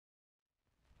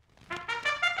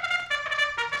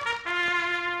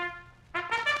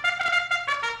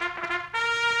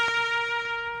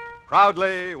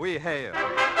Proudly we hail.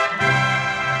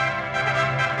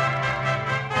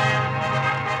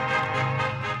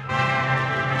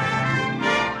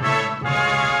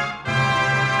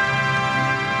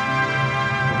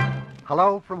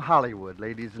 Hello from Hollywood,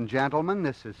 ladies and gentlemen.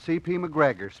 This is C.P.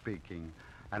 McGregor speaking,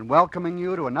 and welcoming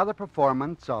you to another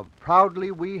performance of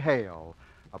Proudly We Hail,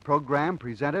 a program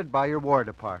presented by your War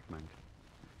Department.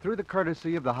 Through the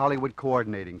courtesy of the Hollywood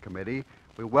Coordinating Committee,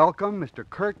 we welcome Mr.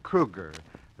 Kurt Kruger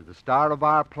as the star of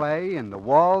our play In the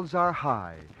Walls Are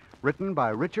High, written by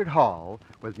Richard Hall,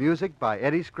 with music by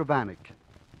Eddie Scrivanik.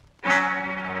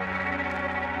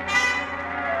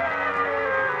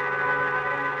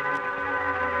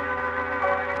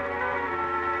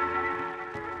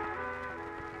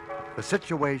 The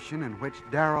situation in which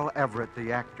Darrell Everett,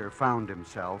 the actor, found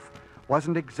himself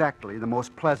wasn't exactly the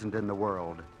most pleasant in the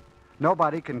world.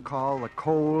 Nobody can call the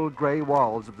cold, gray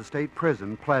walls of the state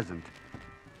prison pleasant.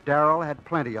 Darrell had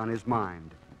plenty on his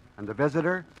mind, and the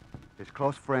visitor, his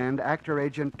close friend, actor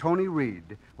agent Tony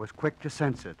Reed, was quick to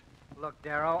sense it. Look,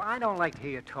 Darrow, I don't like to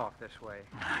hear you talk this way.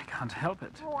 I can't help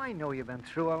it. Oh, I know you've been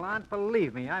through a lot.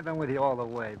 Believe me, I've been with you all the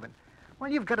way, but...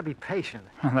 Well, you've got to be patient.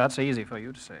 That's easy for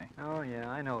you to say. Oh, yeah,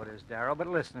 I know it is, Darrell. But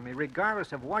listen to me.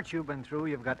 Regardless of what you've been through,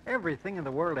 you've got everything in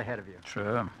the world ahead of you.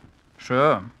 Sure.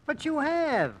 But you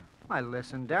have. Why,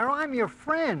 listen, Darrell, I'm your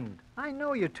friend. I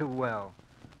know you too well.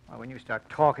 Well, when you start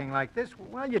talking like this,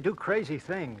 well, you do crazy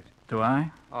things. Do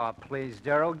I? Oh, please,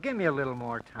 Darrell, give me a little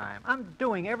more time. I'm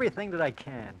doing everything that I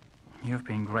can. You've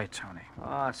been great, Tony.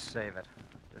 Oh, save it.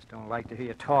 Just don't like to hear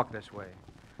you talk this way.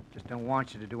 Just don't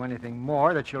want you to do anything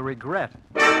more that you'll regret.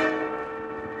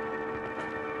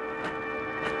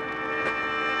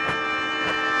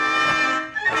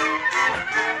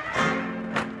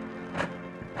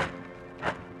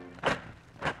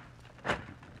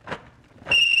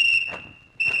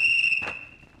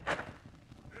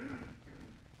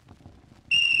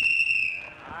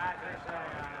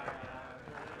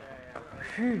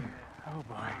 Phew. Oh,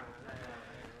 boy.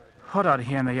 Hot out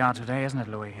here in the yard today, isn't it,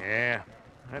 Louis? Yeah.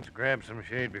 Let's grab some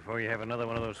shade before you have another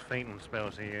one of those fainting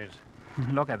spells of yours.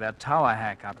 Look at that tower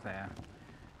hack up there.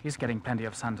 He's getting plenty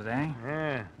of sun today.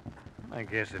 Yeah. I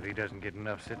guess if he doesn't get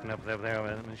enough sitting up there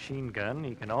with a machine gun,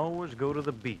 he can always go to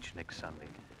the beach next Sunday.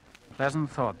 Pleasant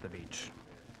thought, the beach.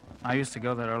 I used to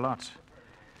go there a lot.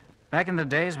 Back in the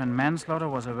days when manslaughter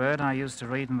was a word I used to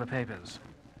read in the papers.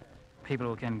 People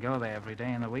who can go there every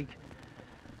day in the week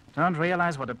don't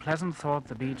realize what a pleasant thought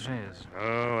the beach is.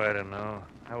 Oh, I don't know.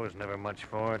 I was never much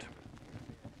for it.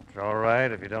 It's all right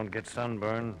if you don't get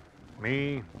sunburned.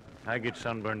 Me, I get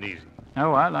sunburned easy.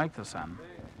 Oh, I like the sun.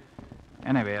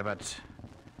 Anyway, but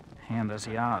here in this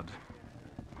yard,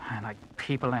 I like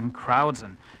people and crowds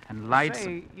and lights.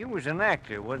 Say, you was an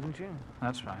actor, wasn't you?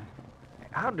 That's right.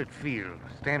 How'd it feel,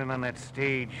 standing on that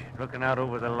stage, looking out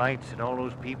over the lights at all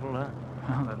those people, huh?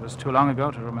 Well, that was too long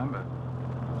ago to remember.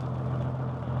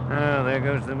 Oh, there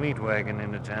goes the meat wagon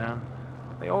into town.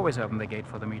 They always open the gate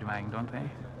for the meat wagon, don't they?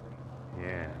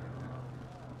 Yeah.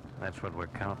 That's what we're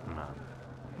counting on.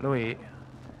 Louis,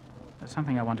 there's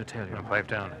something I want to tell you. Now, pipe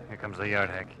down. Here comes the yard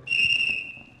hack.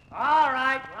 All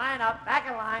right, line up. Back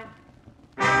in line.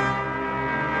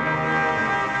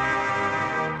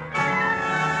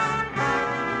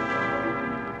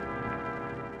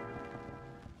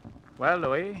 Well,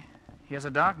 Louis, here's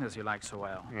a darkness you like so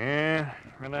well. Yeah,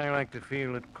 and I like to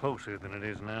feel it closer than it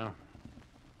is now.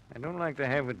 I don't like to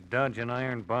have it dodging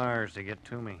iron bars to get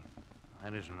to me.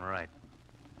 That isn't right.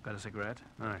 Got a cigarette?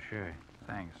 Oh, sure.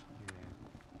 Thanks.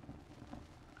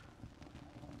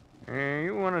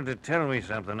 You wanted to tell me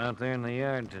something out there in the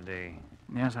yard today.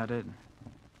 Yes, I did.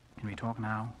 Can we talk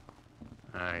now?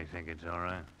 I think it's all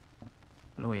right.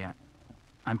 Louis,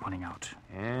 I'm pulling out.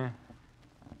 Yeah?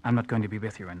 I'm not going to be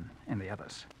with you and the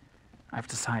others. I've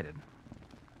decided.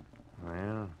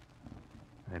 Well,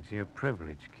 that's your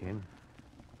privilege, kid.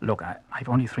 Look, I've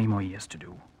only 3 more years to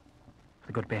do.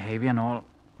 The good behavior and all,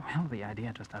 well, the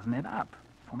idea just doesn't add up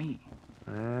for me.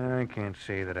 I can't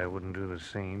say that I wouldn't do the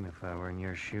same if I were in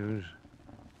your shoes.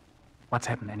 What's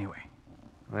happened anyway?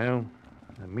 Well,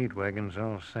 the meat wagon's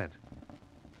all set.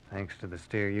 Thanks to the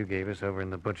steer you gave us over in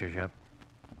the butcher shop,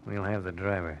 we'll have the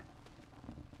driver.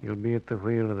 You'll be at the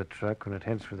wheel of the truck when it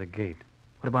heads for the gate.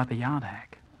 What about the yard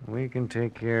hack? We can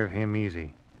take care of him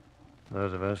easy.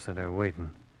 Those of us that are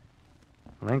waiting.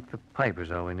 Length of pipe is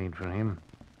all we need from him.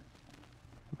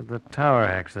 But the tower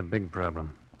hack's the big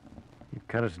problem. He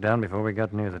cut us down before we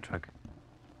got near the truck.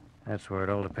 That's where it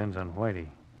all depends on Whitey.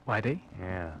 Whitey?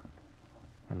 Yeah.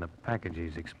 And the package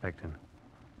he's expecting.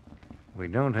 If we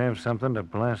don't have something to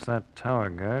blast that tower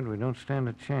guard, we don't stand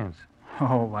a chance.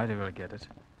 Oh, Whitey will get it.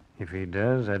 If he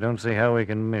does, I don't see how we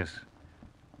can miss.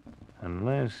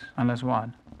 Unless Unless what?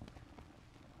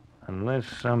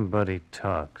 somebody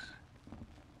talks.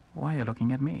 Why are you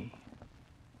looking at me?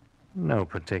 No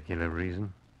particular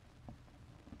reason.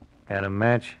 Got a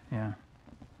match? Yeah.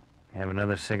 Have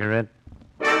another cigarette?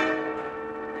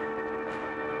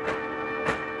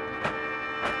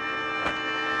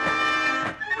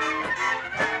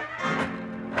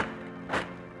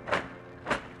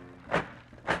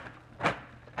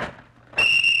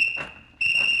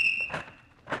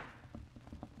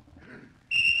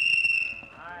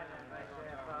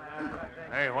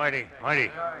 Hey,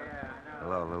 Whitey.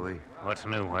 Hello, Louis. What's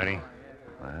new, Whitey?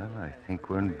 Well, I think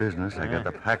we're in business. I got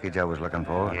the package I was looking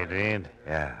for. You did?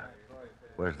 Yeah.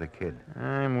 Where's the kid?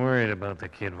 I'm worried about the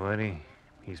kid, Whitey.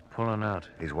 He's pulling out.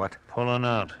 He's what? Pulling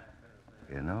out.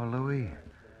 You know, Louis,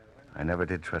 I never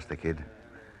did trust the kid.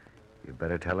 You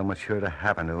better tell him what's sure to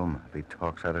happen to him if he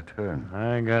talks out of turn.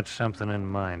 I got something in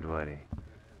mind, Whitey.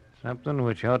 Something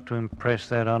which ought to impress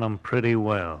that on him pretty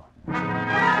well.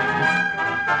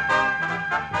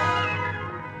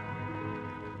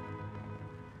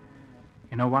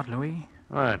 You know what, Louis?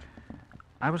 What?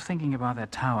 I was thinking about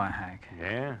that tower hack.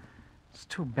 Yeah? It's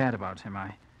too bad about him.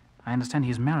 I understand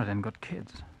he's married and got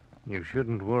kids. You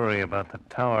shouldn't worry about the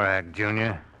tower hack,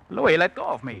 Junior. Louis, let go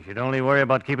of You me. should only worry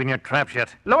about keeping your trap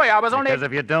shut. Louis, I was only... Because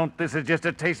if you don't, this is just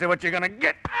a taste of what you're gonna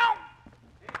get. Ow!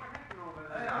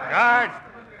 Guard!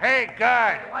 Hey,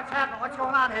 guard! What's happening? What's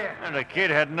going on here? And the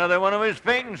kid had another one of his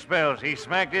fainting spells. He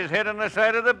smacked his head on the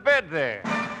side of the bed there.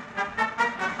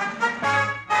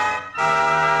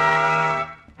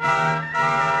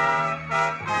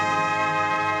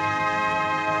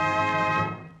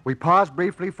 We pause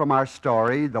briefly from our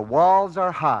story, The Walls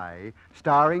Are High,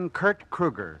 starring Kurt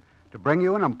Kruger, to bring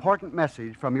you an important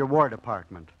message from your War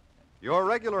Department. Your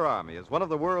regular Army is one of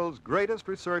the world's greatest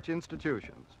research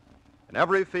institutions. In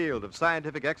every field of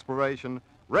scientific exploration,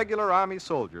 regular Army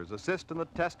soldiers assist in the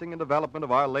testing and development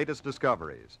of our latest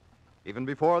discoveries. Even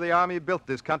before the Army built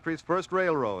this country's first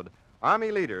railroad,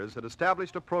 Army leaders had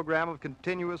established a program of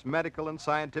continuous medical and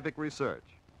scientific research.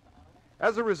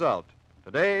 As a result,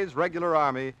 today's regular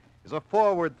Army is a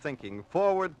forward-thinking,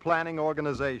 forward-planning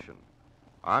organization.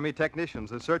 Army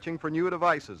technicians are searching for new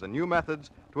devices and new methods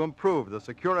to improve the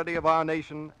security of our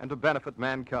nation and to benefit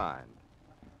mankind.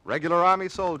 Regular Army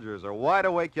soldiers are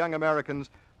wide-awake young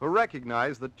Americans who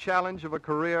recognize the challenge of a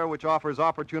career which offers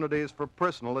opportunities for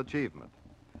personal achievement.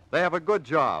 They have a good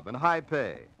job and high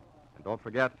pay. And don't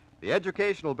forget, the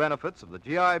educational benefits of the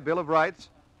GI Bill of Rights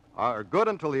are good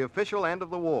until the official end of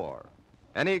the war.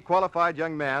 Any qualified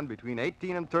young man between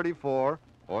 18 and 34,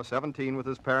 or 17 with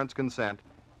his parents' consent,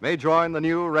 may join the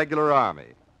new regular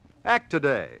Army. Act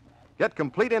today. Get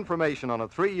complete information on a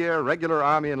 3-year regular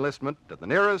Army enlistment at the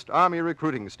nearest Army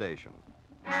recruiting station.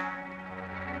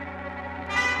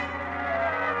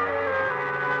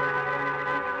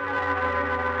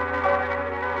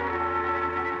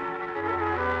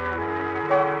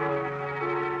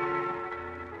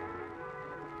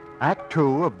 Act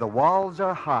 2 of The Walls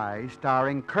Are High,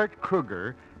 starring Kurt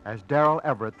Kruger as Darrell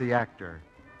Everett, the actor.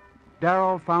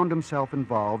 Darrell found himself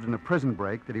involved in a prison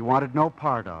break that he wanted no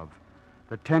part of.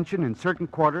 The tension in certain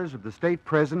quarters of the state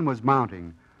prison was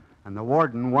mounting, and the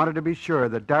warden wanted to be sure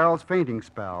that Darrell's fainting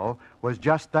spell was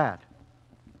just that.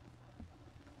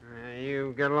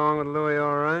 You get along with Louis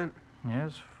all right?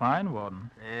 Yes, fine,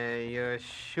 Warden. You're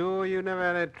sure you never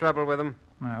had any trouble with him?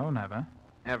 No, never.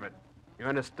 Everett, you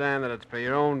understand that it's for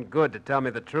your own good to tell me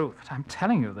the truth. But I'm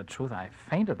telling you the truth. I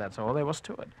fainted, that's all there was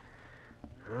to it.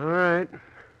 All right.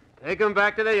 Take him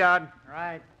back to the yard.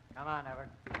 Right. Come on, Everett.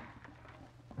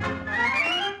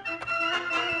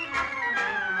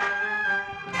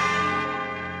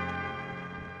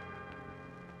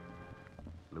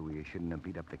 Louis, you shouldn't have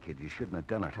beat up the kid. You shouldn't have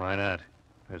done it. Why not?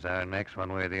 It was our necks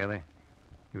one way or the other.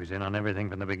 He was in on everything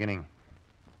from the beginning.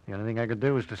 The only thing I could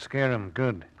do was to scare him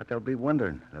good. But they'll be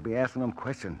wondering. They'll be asking him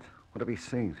questions. What if he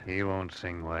sings? He won't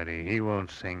sing, Whitey. He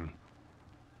won't sing.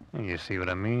 You see what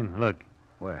I mean? Look.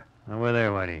 Where? Over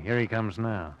there, Whitey. Here he comes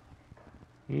now.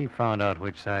 He found out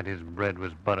which side his bread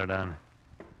was buttered on.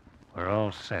 We're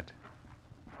all set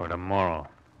for tomorrow.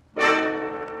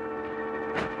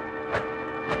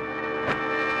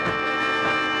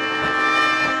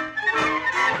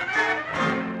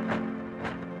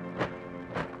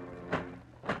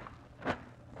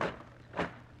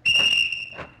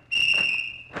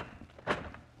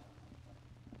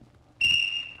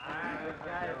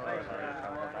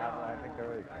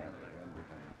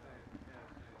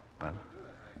 Well,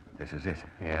 this is it.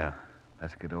 Yeah.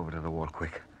 Let's get over to the wall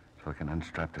quick so I can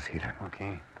unstrap this heater.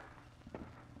 Okay.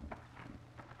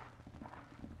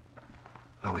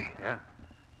 Louis. Yeah?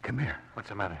 Come here. What's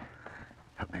the matter?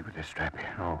 Help me with this strap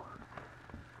here. Oh.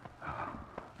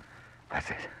 That's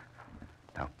it.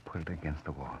 Now put it against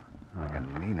the wall. I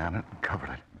can lean on it and cover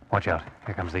it. Watch out.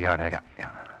 Here comes the yard hack. Yeah.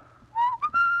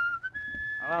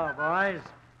 Hello, boys.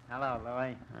 Hello,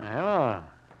 Louis. Hello.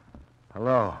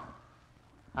 Hello.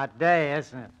 Hot day,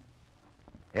 isn't it?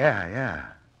 Yeah.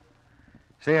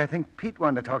 Say, I think Pete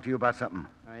wanted to talk to you about something.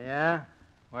 Oh, yeah?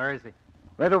 Where is he?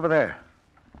 Right over there.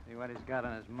 See what he's got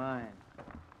on his mind.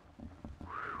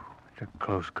 It's a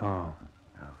close call.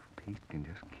 Now, if Pete can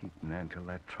just keep in there until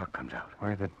that truck comes out.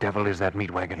 Where the devil is that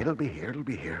meat wagon? It'll be here.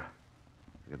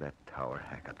 Look at that tower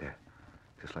hack up there.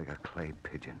 Just like a clay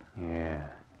pigeon. Yeah.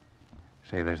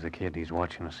 Say, there's the kid. He's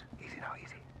watching us. Easy now,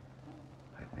 easy.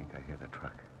 I think I hear the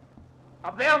truck.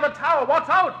 Up there on the tower, watch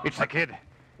out! It's the kid.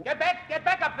 Get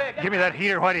back up there! Give me that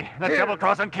heater, Whitey. That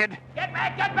double-crossing kid. Get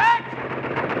back!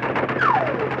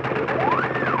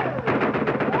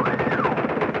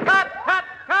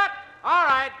 Cut! All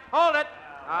right, hold it.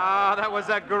 Ah, that was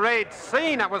a great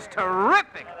scene. That was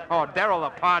terrific. Oh, Darrell, the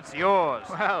part's yours.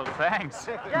 Well, thanks.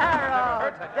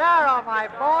 Darrell, my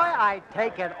boy, I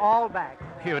take it all back.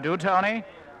 You do, Tony?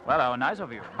 Well, how nice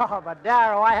of you. Oh, but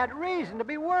Darrell, I had reason to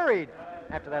be worried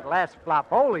after that last flop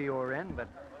hole you were in, but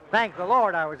thank the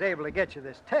Lord I was able to get you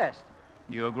this test.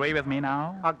 You agree with me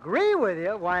now? Agree with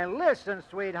you? Why, listen,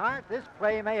 sweetheart, this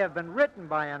play may have been written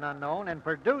by an unknown and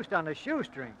produced on a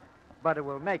shoestring, but it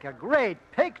will make a great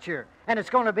picture, and it's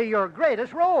going to be your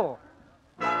greatest role.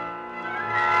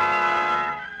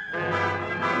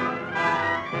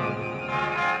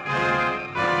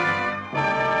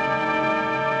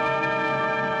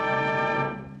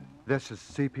 This is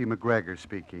C.P. McGregor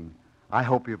speaking. I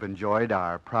hope you've enjoyed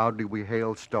our Proudly We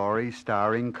Hail story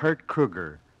starring Kurt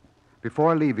Kruger.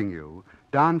 Before leaving you,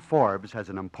 Don Forbes has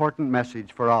an important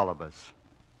message for all of us.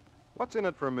 What's in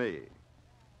it for me?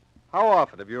 How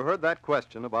often have you heard that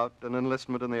question about an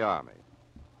enlistment in the Army?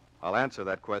 I'll answer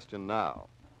that question now.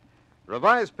 The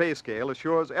revised pay scale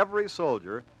assures every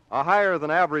soldier a higher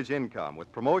than average income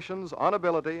with promotions on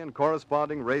ability and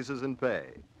corresponding raises in pay.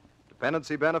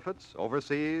 Dependency benefits,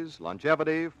 overseas,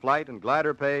 longevity, flight, and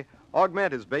glider pay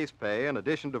augment his base pay in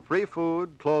addition to free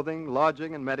food, clothing,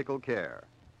 lodging, and medical care.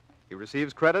 He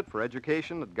receives credit for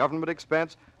education at government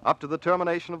expense up to the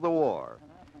termination of the war,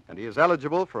 and he is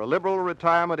eligible for a liberal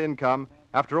retirement income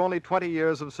after only 20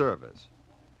 years of service.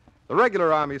 The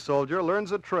regular Army soldier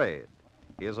learns a trade.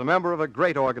 He is a member of a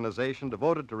great organization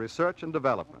devoted to research and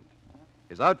development.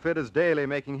 His outfit is daily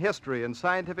making history in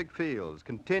scientific fields,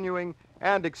 continuing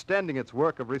and extending its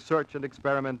work of research and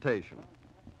experimentation.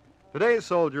 Today's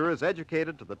soldier is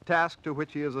educated to the task to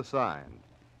which he is assigned.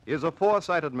 He is a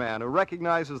foresighted man who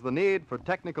recognizes the need for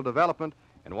technical development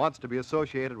and wants to be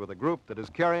associated with a group that is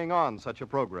carrying on such a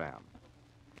program.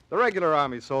 The regular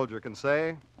Army soldier can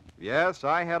say, yes,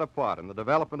 I had a part in the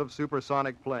development of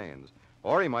supersonic planes,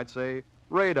 or he might say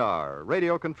radar,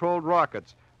 radio-controlled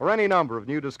rockets, or any number of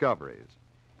new discoveries.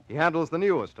 He handles the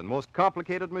newest and most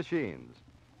complicated machines.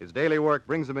 His daily work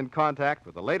brings him in contact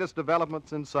with the latest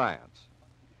developments in science.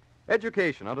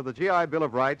 Education under the GI Bill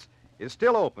of Rights is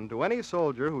still open to any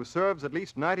soldier who serves at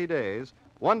least 90 days,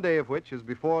 one day of which is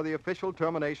before the official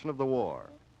termination of the war.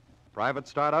 Privates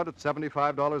start out at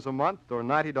 $75 a month or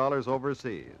 $90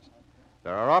 overseas.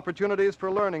 There are opportunities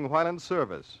for learning while in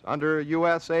service under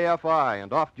U.S. AFI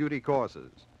and off-duty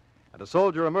courses. And a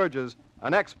soldier emerges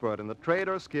an expert in the trade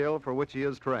or skill for which he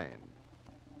is trained.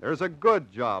 There's a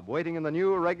good job waiting in the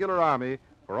new regular Army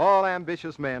for all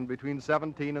ambitious men between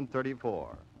 17 and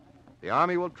 34. The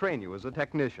Army will train you as a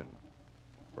technician.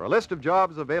 For a list of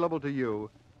jobs available to you,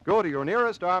 go to your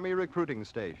nearest Army recruiting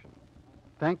station.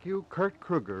 Thank you, Kurt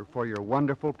Kruger, for your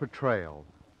wonderful portrayal.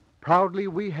 Proudly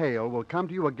We Hail will come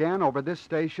to you again over this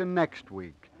station next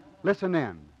week. Listen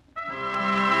in.